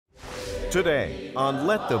Today on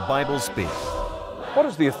Let the Bible Speak. What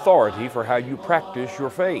is the authority for how you practice your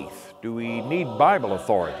faith? Do we need Bible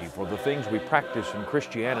authority for the things we practice in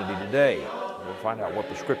Christianity today? We'll find out what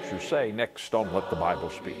the Scriptures say next on Let the Bible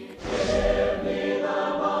Speak.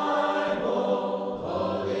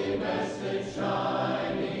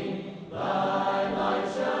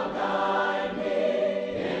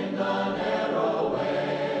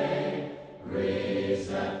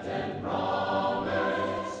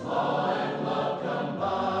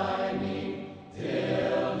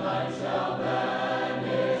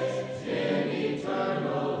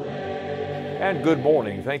 And good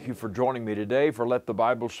morning. Thank you for joining me today for Let the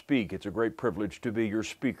Bible Speak. It's a great privilege to be your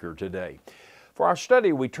speaker today. For our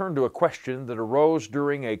study, we turn to a question that arose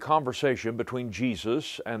during a conversation between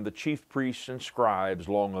Jesus and the chief priests and scribes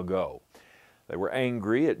long ago. They were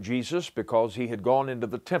angry at Jesus because he had gone into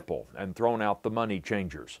the temple and thrown out the money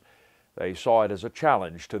changers. They saw it as a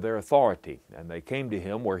challenge to their authority, and they came to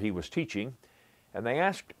him where he was teaching, and they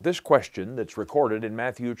asked this question that's recorded in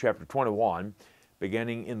Matthew chapter 21,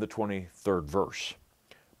 beginning in the 23rd verse.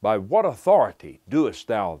 By what authority doest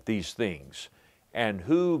thou these things? And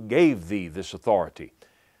who gave thee this authority?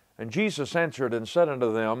 And Jesus answered and said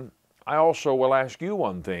unto them, I also will ask you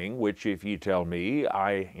one thing, which if ye tell me,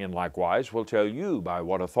 I in likewise will tell you by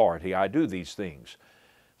what authority I do these things.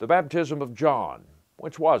 The baptism of John,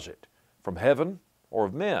 which was it? From heaven or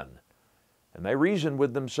of men? And they reasoned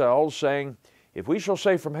with themselves, saying, If we shall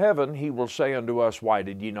say from heaven, he will say unto us, Why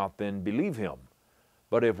did ye not then believe him?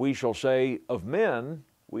 But if we shall say of men,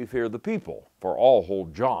 we fear the people, for all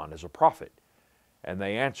hold John as a prophet. And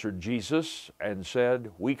they answered Jesus and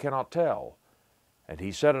said, We cannot tell. And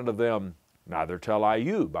he said unto them, Neither tell I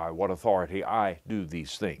you by what authority I do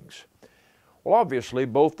these things. Well, obviously,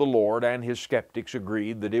 both the Lord and his skeptics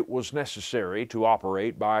agreed that it was necessary to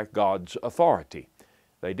operate by God's authority.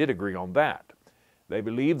 They did agree on that. They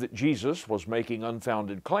believed that Jesus was making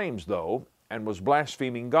unfounded claims, though, and was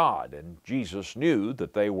blaspheming God, and Jesus knew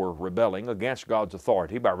that they were rebelling against God's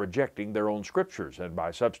authority by rejecting their own scriptures and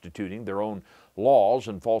by substituting their own laws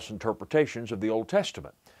and false interpretations of the Old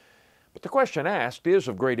Testament. But the question asked is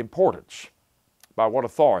of great importance. By what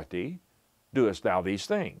authority doest thou these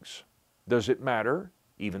things? Does it matter,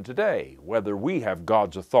 even today, whether we have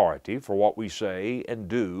God's authority for what we say and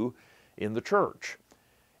do in the church?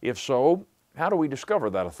 If so, how do we discover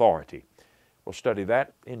that authority? We'll study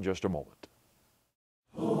that in just a moment.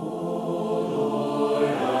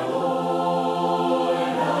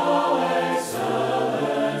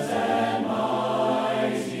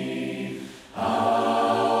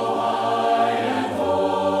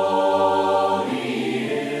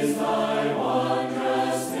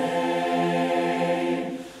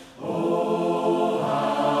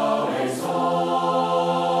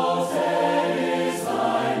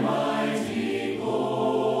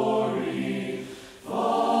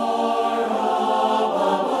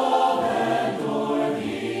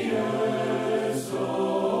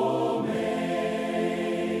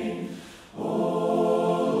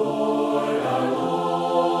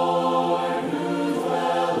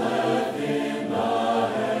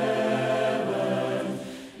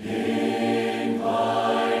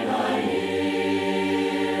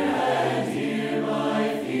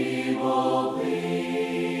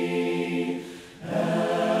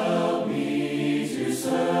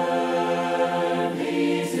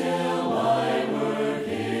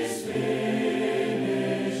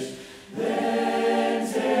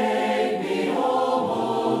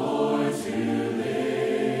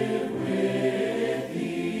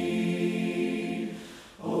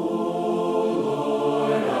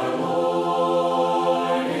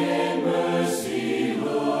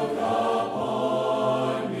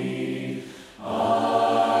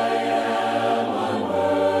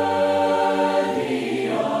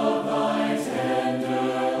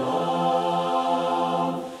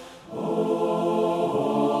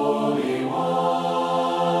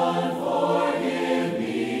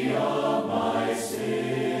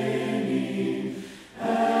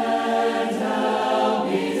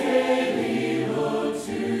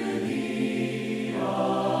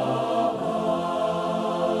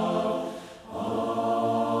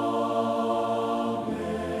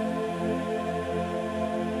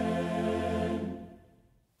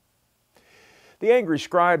 The angry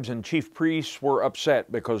scribes and chief priests were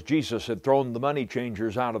upset because Jesus had thrown the money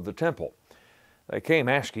changers out of the temple. They came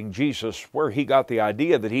asking Jesus where he got the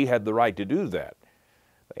idea that he had the right to do that.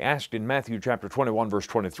 They asked in Matthew chapter 21, verse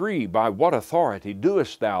 23, "By what authority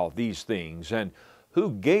doest thou these things, and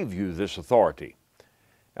who gave you this authority?"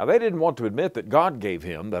 Now, they didn't want to admit that God gave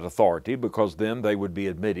him that authority because then they would be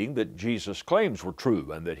admitting that Jesus' claims were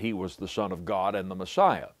true and that he was the Son of God and the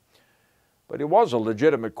Messiah. But it was a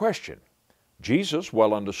legitimate question. Jesus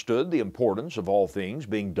well understood the importance of all things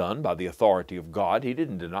being done by the authority of God. He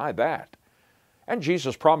didn't deny that. And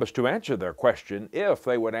Jesus promised to answer their question if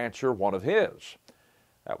they would answer one of his.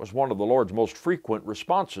 That was one of the Lord's most frequent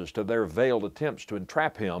responses to their veiled attempts to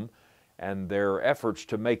entrap him and their efforts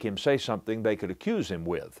to make him say something they could accuse him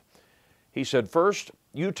with. He said, "First,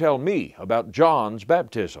 you tell me about John's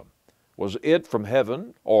baptism. Was it from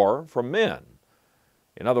heaven or from men?"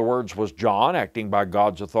 In other words, was John acting by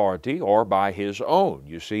God's authority or by his own?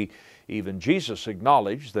 You see, even Jesus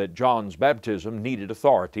acknowledged that John's baptism needed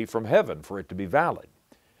authority from heaven for it to be valid.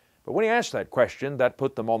 But when he asked that question, that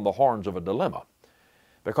put them on the horns of a dilemma.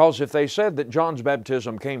 Because if they said that John's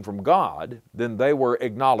baptism came from God, then they were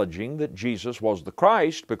acknowledging that Jesus was the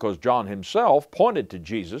Christ because John himself pointed to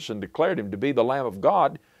Jesus and declared him to be the Lamb of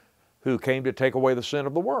God who came to take away the sin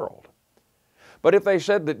of the world. But if they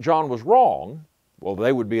said that John was wrong, well,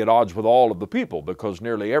 they would be at odds with all of the people because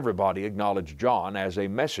nearly everybody acknowledged John as a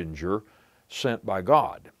messenger sent by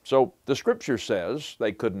God. So the Scripture says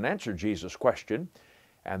they couldn't answer Jesus' question,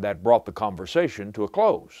 and that brought the conversation to a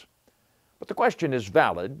close. But the question is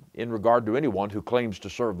valid in regard to anyone who claims to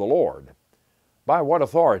serve the Lord. By what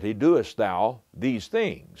authority doest thou these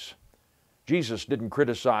things? Jesus didn't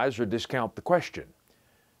criticize or discount the question,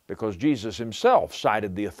 because Jesus himself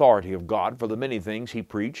cited the authority of God for the many things he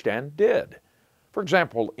preached and did. For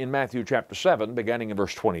example, in Matthew chapter 7, beginning in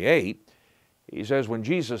verse 28, he says, "When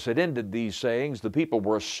Jesus had ended these sayings, the people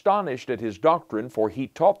were astonished at his doctrine, for he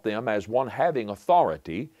taught them as one having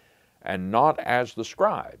authority, and not as the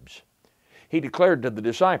scribes. He declared to the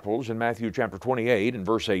disciples in Matthew chapter 28 and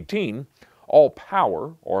verse 18, 'All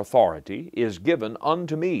power,' or authority, 'is given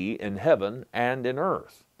unto me in heaven and in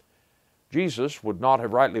earth.'" Jesus would not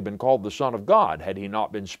have rightly been called the Son of God had he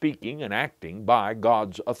not been speaking and acting by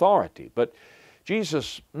God's authority. But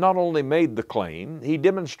Jesus not only made the claim, he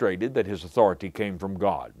demonstrated that his authority came from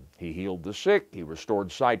God. He healed the sick, he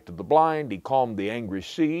restored sight to the blind, he calmed the angry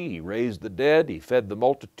sea, he raised the dead, he fed the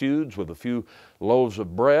multitudes with a few loaves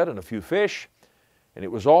of bread and a few fish. And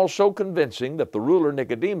it was all so convincing that the ruler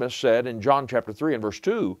Nicodemus said in John chapter 3 and verse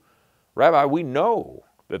 2, "Rabbi, we know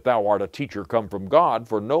that thou art a teacher come from God,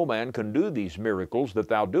 for no man can do these miracles that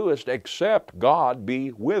thou doest except God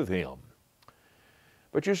be with him."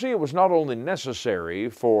 But you see, it was not only necessary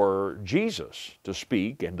for Jesus to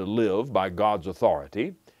speak and to live by God's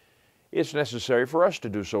authority, it's necessary for us to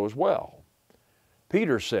do so as well.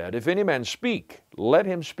 Peter said, "If any man speak, let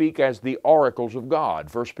him speak as the oracles of God,"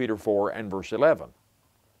 1 Peter 4 and verse 11.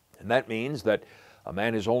 And that means that a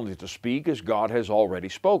man is only to speak as God has already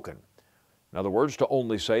spoken. In other words, to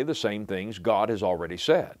only say the same things God has already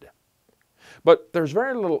said. But there's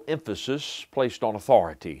very little emphasis placed on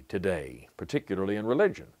authority today, particularly in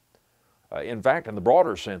religion. In fact, in the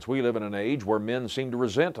broader sense, we live in an age where men seem to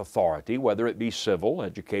resent authority, whether it be civil,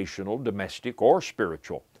 educational, domestic, or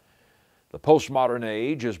spiritual. The postmodern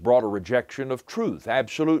age has brought a rejection of truth,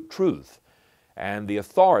 absolute truth, and the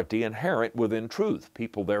authority inherent within truth.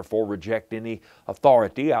 People therefore reject any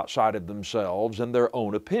authority outside of themselves and their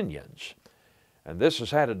own opinions. And this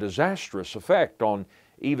has had a disastrous effect on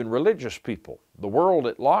even religious people, the world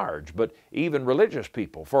at large, but even religious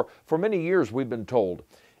people. For many years we've been told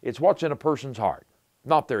it's what's in a person's heart,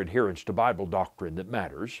 not their adherence to Bible doctrine that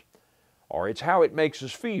matters, or it's how it makes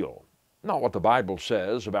us feel, not what the Bible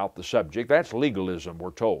says about the subject. That's legalism,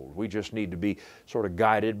 we're told. We just need to be sort of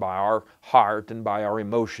guided by our heart and by our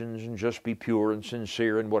emotions and just be pure and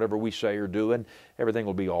sincere in whatever we say or do, and everything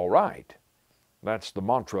will be all right. That's the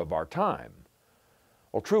mantra of our time.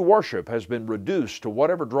 Well, true worship has been reduced to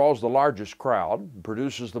whatever draws the largest crowd,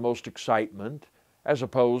 produces the most excitement, as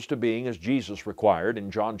opposed to being, as Jesus required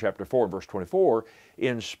in John chapter 4, verse 24,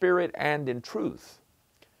 in spirit and in truth.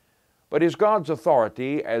 But is God's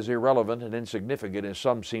authority as irrelevant and insignificant as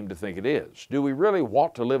some seem to think it is? Do we really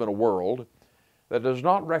want to live in a world that does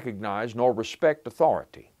not recognize nor respect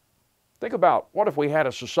authority? Think about, what if we had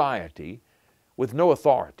a society with no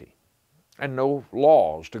authority and no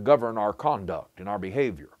laws to govern our conduct and our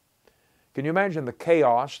behavior? Can you imagine the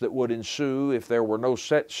chaos that would ensue if there were no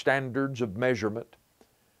set standards of measurement?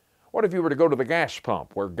 What if you were to go to the gas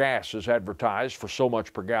pump where gas is advertised for so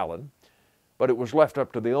much per gallon, but it was left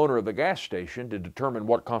up to the owner of the gas station to determine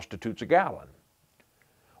what constitutes a gallon?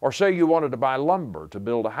 Or say you wanted to buy lumber to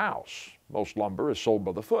build a house. Most lumber is sold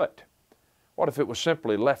by the foot. What if it was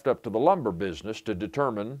simply left up to the lumber business to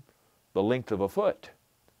determine the length of a foot?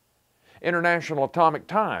 International atomic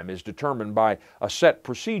time is determined by a set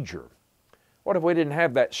procedure. What if we didn't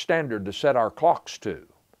have that standard to set our clocks to?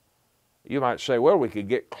 You might say, well, we could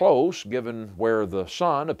get close given where the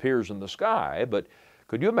sun appears in the sky, but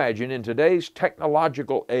could you imagine in today's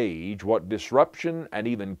technological age what disruption and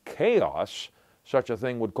even chaos such a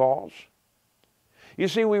thing would cause? You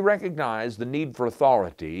see, we recognize the need for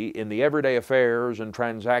authority in the everyday affairs and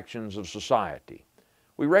transactions of society.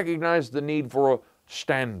 We recognize the need for a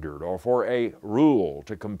standard or for a rule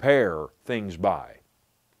to compare things by.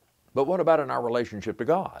 But what about in our relationship to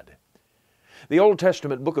God? The Old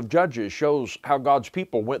Testament book of Judges shows how God's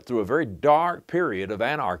people went through a very dark period of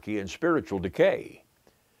anarchy and spiritual decay.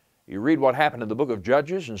 You read what happened in the book of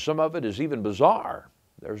Judges, and some of it is even bizarre.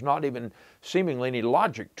 There's not even seemingly any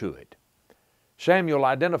logic to it. Samuel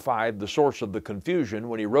identified the source of the confusion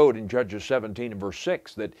when he wrote in Judges 17 and verse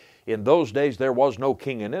 6 that in those days there was no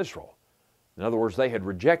king in Israel. In other words, they had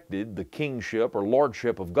rejected the kingship or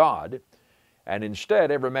lordship of God, and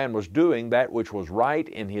instead every man was doing that which was right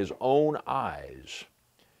in his own eyes.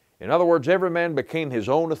 In other words, every man became his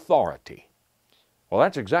own authority. Well,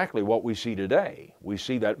 that's exactly what we see today. We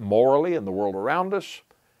see that morally in the world around us,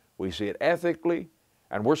 we see it ethically,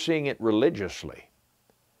 and we're seeing it religiously.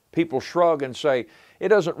 People shrug and say, it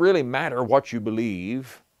doesn't really matter what you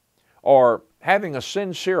believe, or having a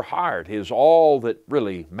sincere heart is all that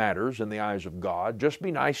really matters in the eyes of God. Just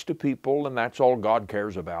be nice to people and that's all God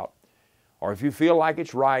cares about. Or if you feel like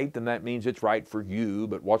it's right, then that means it's right for you,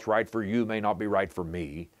 but what's right for you may not be right for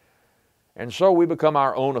me. And so we become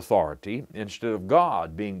our own authority instead of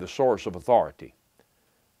God being the source of authority.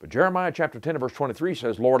 But Jeremiah chapter 10 verse 23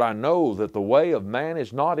 says, Lord, I know that the way of man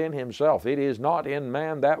is not in himself. It is not in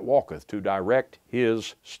man that walketh to direct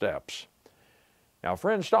his steps. Now,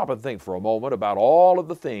 friends, stop and think for a moment about all of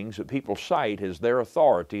the things that people cite as their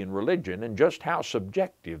authority in religion and just how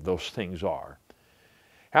subjective those things are.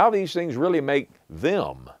 How these things really make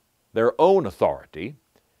them their own authority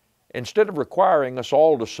instead of requiring us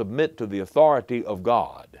all to submit to the authority of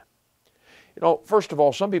God. You know, first of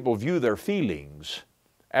all, some people view their feelings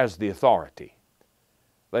as the authority.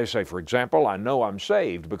 They say, for example, I know I'm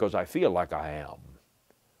saved because I feel like I am.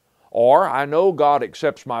 Or I know God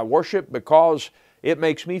accepts my worship because it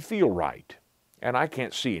makes me feel right, and I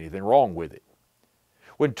can't see anything wrong with it.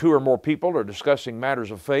 When two or more people are discussing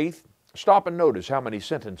matters of faith, stop and notice how many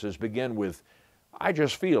sentences begin with, I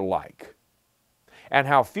just feel like, and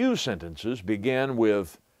how few sentences begin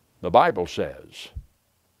with, the Bible says.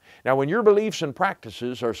 Now, when your beliefs and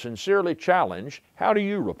practices are sincerely challenged, how do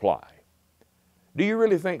you reply? Do you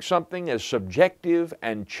really think something as subjective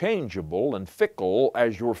and changeable and fickle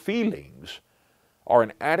as your feelings are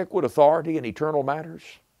an adequate authority in eternal matters?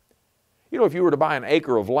 You know, if you were to buy an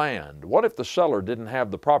acre of land, what if the seller didn't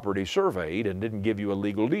have the property surveyed and didn't give you a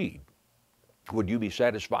legal deed? Would you be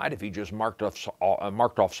satisfied if he just marked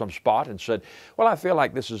off some spot and said, well, I feel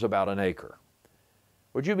like this is about an acre?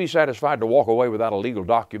 Would you be satisfied to walk away without a legal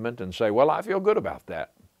document and say, well, I feel good about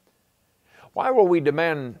that? Why will we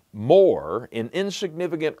demand more in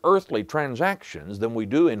insignificant earthly transactions than we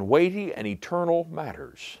do in weighty and eternal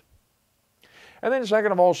matters? And then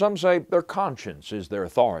second of all, some say their conscience is their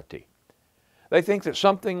authority. They think that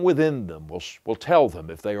something within them will tell them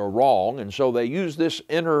if they are wrong, and so they use this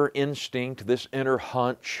inner instinct, this inner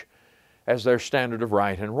hunch, as their standard of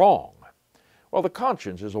right and wrong. Well, the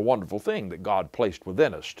conscience is a wonderful thing that God placed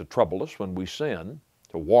within us to trouble us when we sin,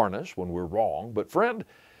 to warn us when we're wrong. But friend,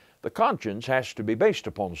 the conscience has to be based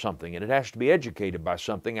upon something, and it has to be educated by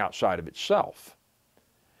something outside of itself.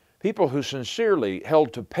 People who sincerely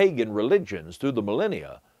held to pagan religions through the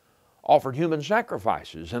millennia offered human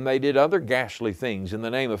sacrifices, and they did other ghastly things in the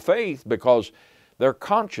name of faith because their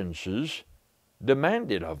consciences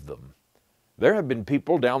demanded of them. There have been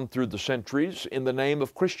people down through the centuries in the name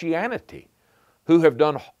of Christianity who have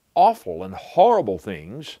done awful and horrible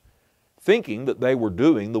things thinking that they were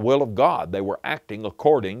doing the will of God. They were acting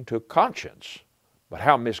according to conscience. But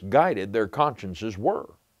how misguided their consciences were.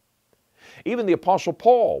 Even the Apostle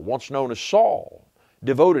Paul, once known as Saul,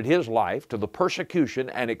 devoted his life to the persecution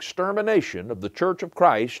and extermination of the Church of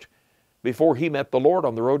Christ before he met the Lord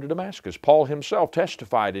on the road to Damascus. Paul himself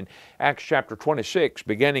testified in Acts chapter 26,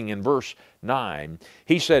 beginning in verse 9.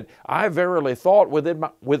 He said, I verily thought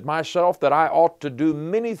with myself that I ought to do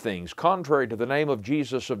many things contrary to the name of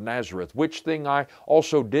Jesus of Nazareth, which thing I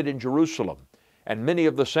also did in Jerusalem. And many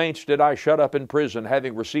of the saints did I shut up in prison,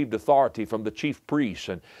 having received authority from the chief priests.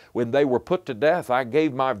 And when they were put to death, I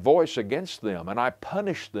gave my voice against them, and I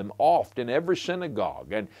punished them oft in every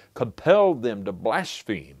synagogue, and compelled them to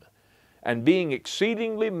blaspheme. And being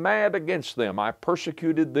exceedingly mad against them, I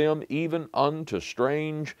persecuted them even unto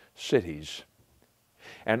strange cities.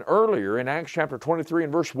 And earlier in Acts chapter 23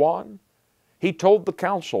 and verse 1, He told the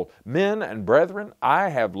council, "Men and brethren, I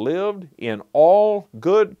have lived in all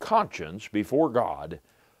good conscience before God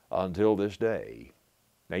until this day."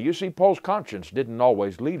 Now you see, Paul's conscience didn't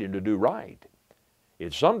always lead him to do right.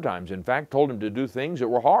 It sometimes, in fact, told him to do things that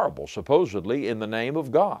were horrible, supposedly in the name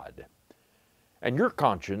of God. And your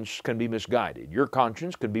conscience can be misguided. Your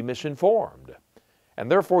conscience can be misinformed.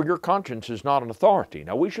 And therefore your conscience is not an authority.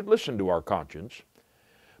 Now we should listen to our conscience.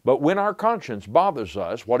 But when our conscience bothers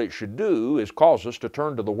us, what it should do is cause us to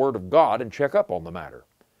turn to the Word of God and check up on the matter.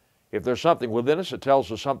 If there's something within us that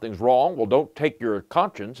tells us something's wrong, well, don't take your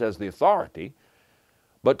conscience as the authority,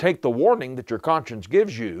 but take the warning that your conscience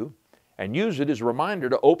gives you and use it as a reminder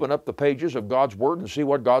to open up the pages of God's Word and see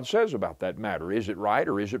what God says about that matter. Is it right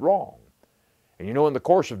or is it wrong? And you know, in the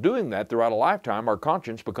course of doing that throughout a lifetime, our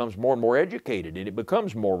conscience becomes more and more educated and it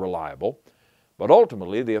becomes more reliable. But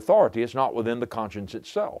ultimately, the authority is not within the conscience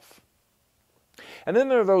itself. And then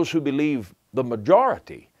there are those who believe the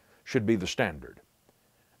majority should be the standard,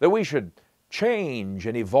 that we should change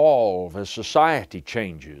and evolve as society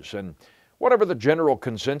changes, and whatever the general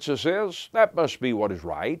consensus is, that must be what is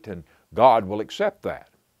right, and God will accept that.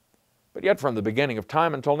 But yet from the beginning of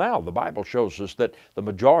time until now, the Bible shows us that the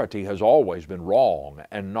majority has always been wrong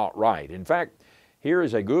and not right. In fact, here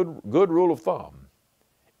is a good rule of thumb.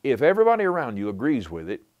 If everybody around you agrees with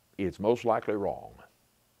it, it's most likely wrong.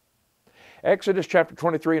 Exodus chapter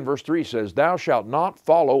 23 and verse 3 says, "Thou shalt not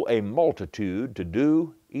follow a multitude to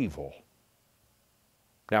do evil."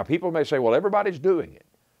 Now people may say, well, everybody's doing it.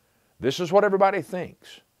 This is what everybody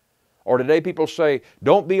thinks. Or today people say,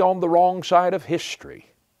 don't be on the wrong side of history.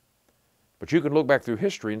 But you can look back through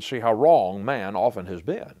history and see how wrong man often has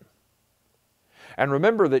been. And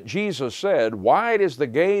remember that Jesus said, "Wide is the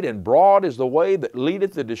gate and broad is the way that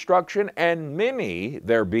leadeth to destruction, and many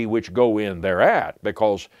there be which go in thereat,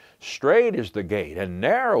 because strait is the gate and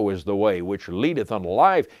narrow is the way which leadeth unto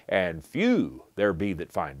life, and few there be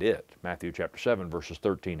that find it." Matthew chapter 7 verses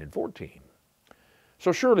 13 and 14.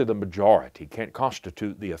 So surely the majority can't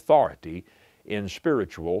constitute the authority in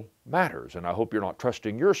spiritual matters, and I hope you're not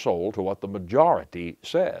trusting your soul to what the majority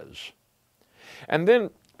says. And then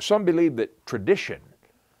some believe that tradition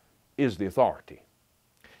is the authority.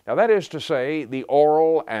 Now that is to say, the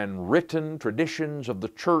oral and written traditions of the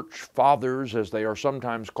church fathers, as they are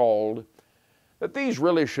sometimes called, that these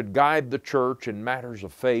really should guide the church in matters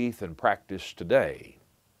of faith and practice today.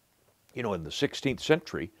 You know, in the 16th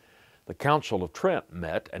century, the Council of Trent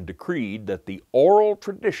met and decreed that the oral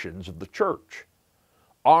traditions of the church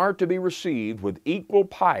are to be received with equal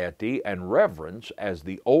piety and reverence as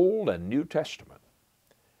the Old and New Testament.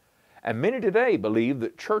 And many today believe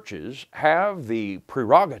that churches have the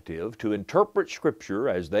prerogative to interpret Scripture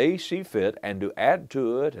as they see fit and to add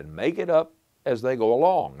to it and make it up as they go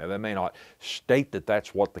along. Now, they may not state that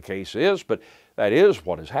that's what the case is, but that is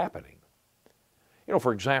what is happening. You know,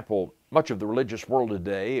 for example, much of the religious world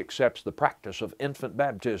today accepts the practice of infant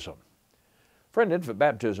baptism. Friend, infant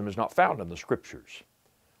baptism is not found in the Scriptures.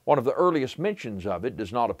 One of the earliest mentions of it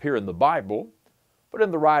does not appear in the Bible, but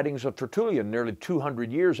in the writings of Tertullian nearly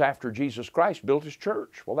 200 years after Jesus Christ built his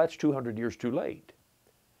church. Well, that's 200 years too late.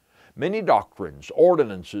 Many doctrines,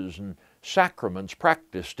 ordinances, and sacraments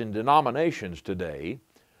practiced in denominations today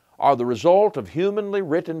are the result of humanly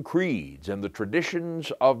written creeds and the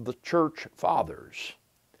traditions of the church fathers.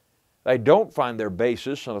 They don't find their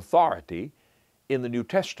basis and authority in the New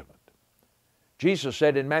Testament. Jesus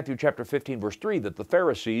said in Matthew chapter 15 verse 3 that the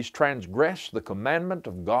Pharisees transgressed the commandment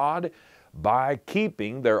of God by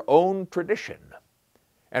keeping their own tradition.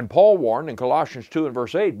 And Paul warned in Colossians 2 and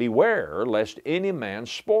verse 8, "Beware lest any man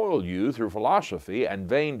spoil you through philosophy and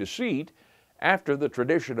vain deceit, after the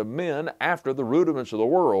tradition of men, after the rudiments of the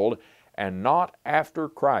world, and not after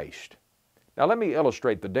Christ." Now let me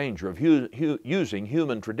illustrate the danger of using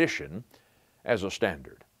human tradition as a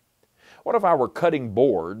standard. What if I were cutting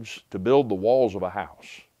boards to build the walls of a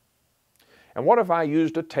house? And what if I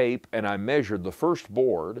used a tape and I measured the first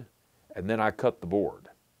board and then I cut the board?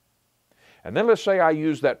 And then let's say I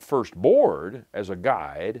used that first board as a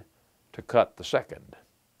guide to cut the second.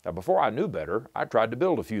 Now before I knew better, I tried to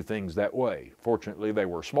build a few things that way. Fortunately, they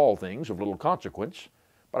were small things of little consequence,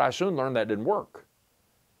 but I soon learned that didn't work.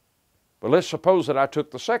 But let's suppose that I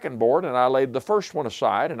took the second board and I laid the first one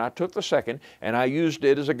aside and I took the second and I used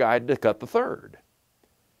it as a guide to cut the third.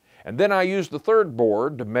 And then I used the third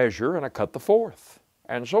board to measure and I cut the fourth,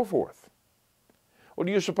 and so forth. Well,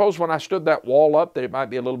 do you suppose when I stood that wall up that it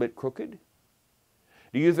might be a little bit crooked?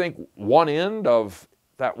 Do you think one end of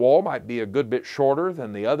that wall might be a good bit shorter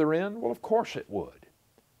than the other end? Well, of course it would.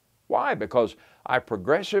 Why? Because I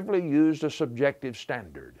progressively used a subjective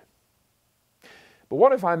standard. But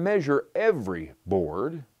what if I measure every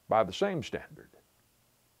board by the same standard?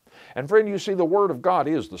 And friend, you see, the Word of God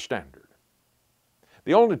is the standard.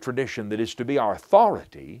 The only tradition that is to be our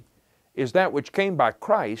authority is that which came by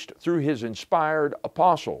Christ through His inspired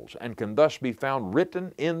apostles and can thus be found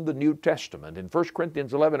written in the New Testament. In 1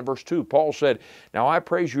 Corinthians 11 and verse 2, Paul said, "Now I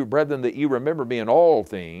praise you, brethren, that ye remember me in all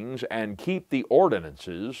things and keep the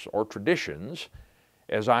ordinances," or traditions,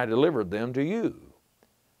 "as I delivered them to you."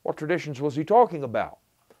 What traditions was he talking about?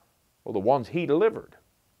 Well, the ones he delivered.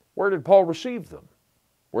 Where did Paul receive them?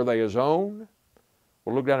 Were they his own?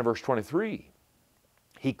 Well, look down at verse 23.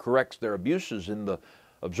 He corrects their abuses in the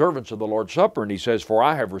observance of the Lord's Supper, and he says, "For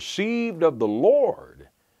I have received of the Lord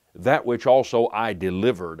that which also I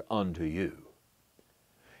delivered unto you."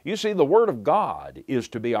 You see, the Word of God is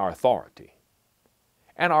to be our authority,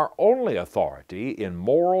 and our only authority in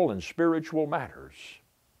moral and spiritual matters.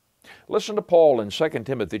 Listen to Paul in 2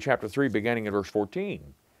 Timothy chapter 3, beginning in verse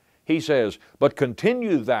 14. He says, "But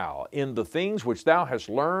continue thou in the things which thou hast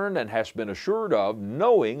learned and hast been assured of,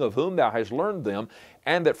 knowing of whom thou hast learned them,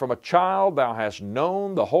 and that from a child thou hast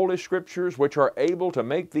known the Holy Scriptures, which are able to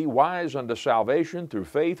make thee wise unto salvation through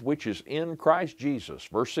faith which is in Christ Jesus."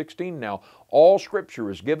 Verse 16 now, "All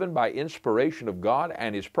Scripture is given by inspiration of God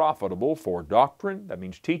and is profitable for doctrine," that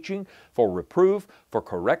means teaching, "for reproof, for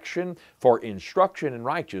correction, for instruction in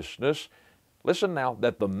righteousness." Listen now,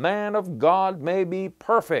 "that the man of God may be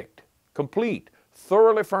perfect, complete,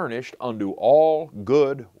 thoroughly furnished unto all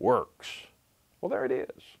good works." Well, there it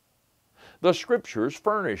is. The Scriptures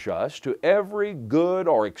furnish us to every good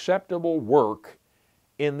or acceptable work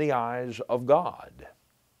in the eyes of God.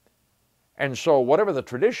 And so whatever the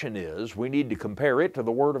tradition is, we need to compare it to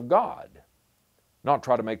the Word of God, not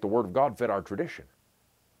try to make the Word of God fit our tradition.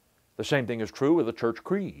 The same thing is true with the church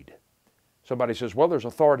creed. Somebody says, "Well, there's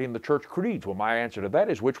authority in the church creeds." Well, my answer to that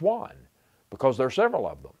is, which one? Because there are several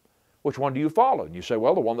of them. Which one do you follow? And you say,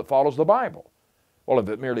 "Well, the one that follows the Bible." Well, if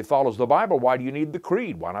it merely follows the Bible, why do you need the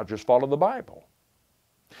creed? Why not just follow the Bible?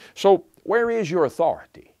 So, where is your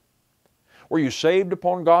authority? Were you saved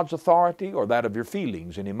upon God's authority, or that of your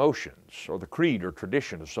feelings and emotions, or the creed or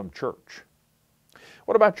tradition of some church?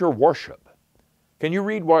 What about your worship? Can you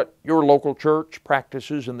read what your local church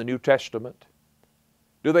practices in the New Testament?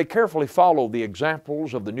 Do they carefully follow the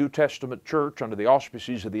examples of the New Testament church under the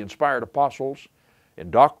auspices of the inspired apostles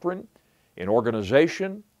in doctrine, in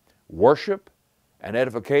organization, worship, and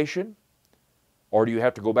edification? Or do you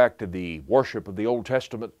have to go back to the worship of the Old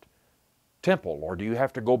Testament temple? Or do you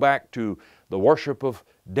have to go back to the worship of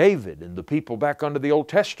David and the people back under the Old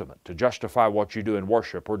Testament to justify what you do in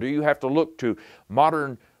worship? Or do you have to look to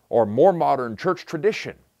modern or more modern church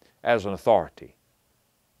tradition as an authority?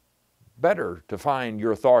 Better to find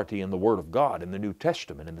your authority in the Word of God, in the New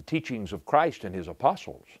Testament, in the teachings of Christ and His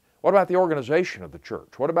apostles. What about the organization of the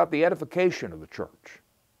church? What about the edification of the church?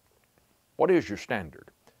 What is your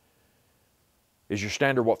standard? Is your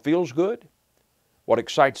standard what feels good? What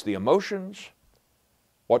excites the emotions?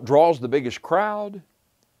 What draws the biggest crowd?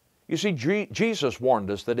 You see, Jesus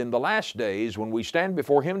warned us that in the last days, when we stand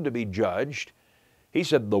before Him to be judged, He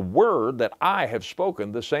said, "The word that I have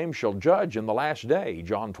spoken, the same shall judge in the last day,"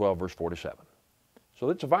 John 12, verse 47. So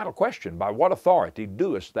it's a vital question. By what authority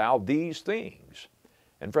doest thou these things?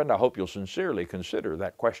 And friend, I hope you'll sincerely consider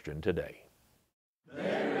that question today.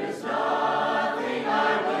 There is nothing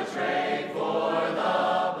I would trade for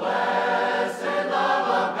the blessed love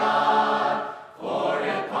of God, for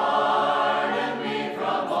it pardoned me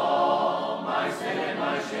from all my sin and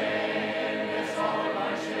my shame, yes, all of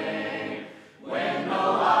my shame. When no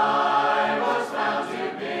eye was found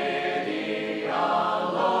to pity,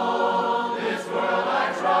 alone this world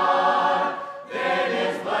I trod, then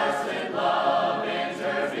His blessed love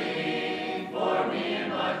intervened for me in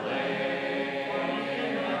my place.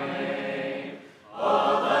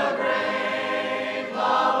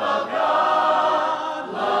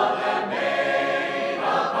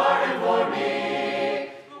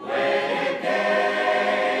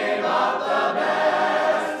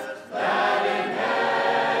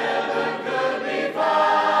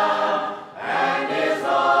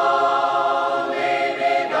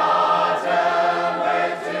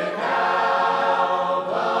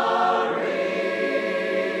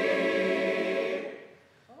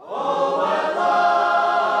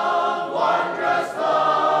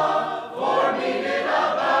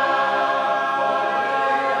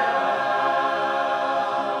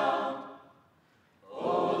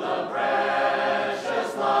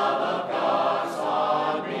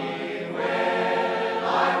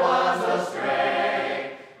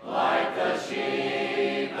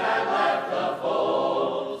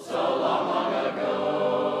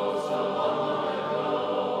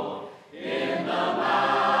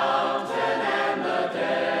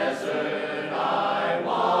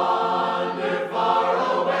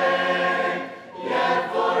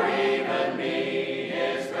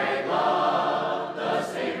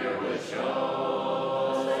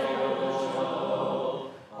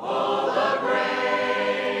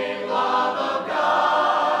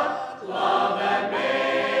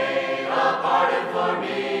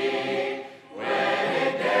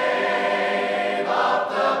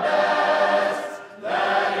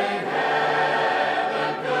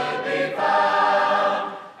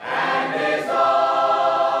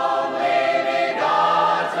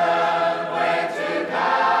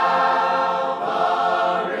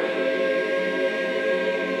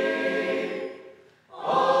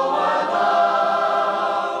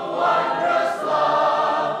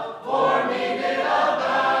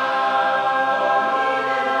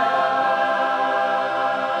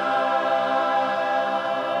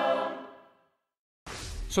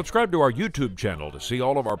 Subscribe to our YouTube channel to see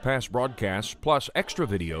all of our past broadcasts, plus extra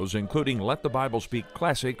videos including Let the Bible Speak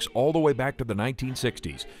classics all the way back to the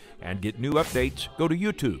 1960s. And get new updates, go to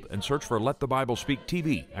YouTube and search for Let the Bible Speak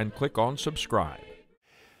TV and click on subscribe.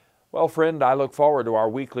 Well, friend, I look forward to our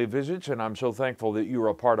weekly visits, and I'm so thankful that you are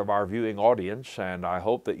a part of our viewing audience, and I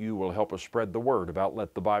hope that you will help us spread the word about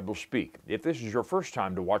Let the Bible Speak. If this is your first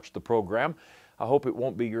time to watch the program, I hope it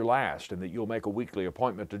won't be your last and that you'll make a weekly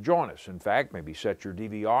appointment to join us. In fact, maybe set your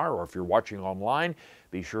DVR, or if you're watching online,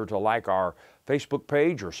 be sure to like our Facebook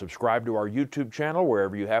page or subscribe to our YouTube channel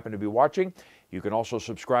wherever you happen to be watching. You can also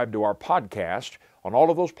subscribe to our podcast. On all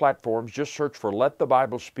of those platforms, just search for Let the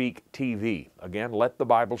Bible Speak TV. Again, Let the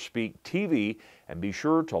Bible Speak TV, and be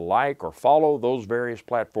sure to like or follow those various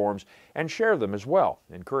platforms and share them as well.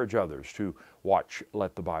 Encourage others to watch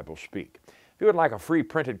Let the Bible Speak. If you would like a free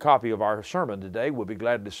printed copy of our sermon today, we'll be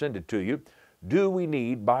glad to send it to you. Do we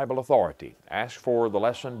need Bible authority? Ask for the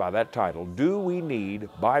lesson by that title, Do We Need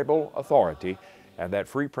Bible Authority? And that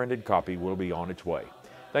free printed copy will be on its way.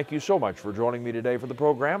 Thank you so much for joining me today for the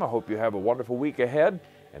program. I hope you have a wonderful week ahead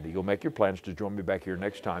and that you'll make your plans to join me back here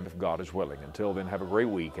next time if God is willing. Until then, have a great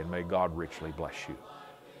week and may God richly bless you.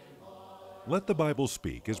 Let the Bible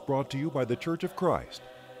Speak is brought to you by the Church of Christ.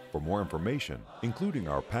 For more information, including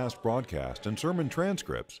our past broadcast and sermon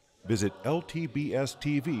transcripts, visit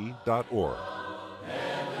LTBSTV.org.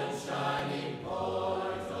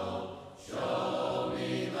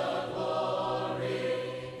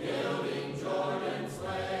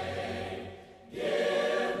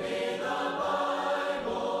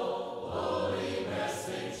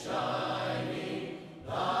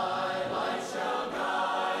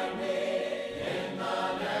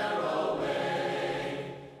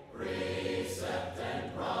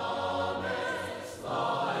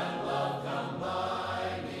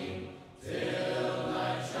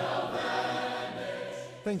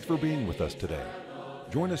 Thanks for being with us today.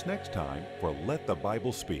 Join us next time for Let the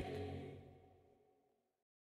Bible Speak.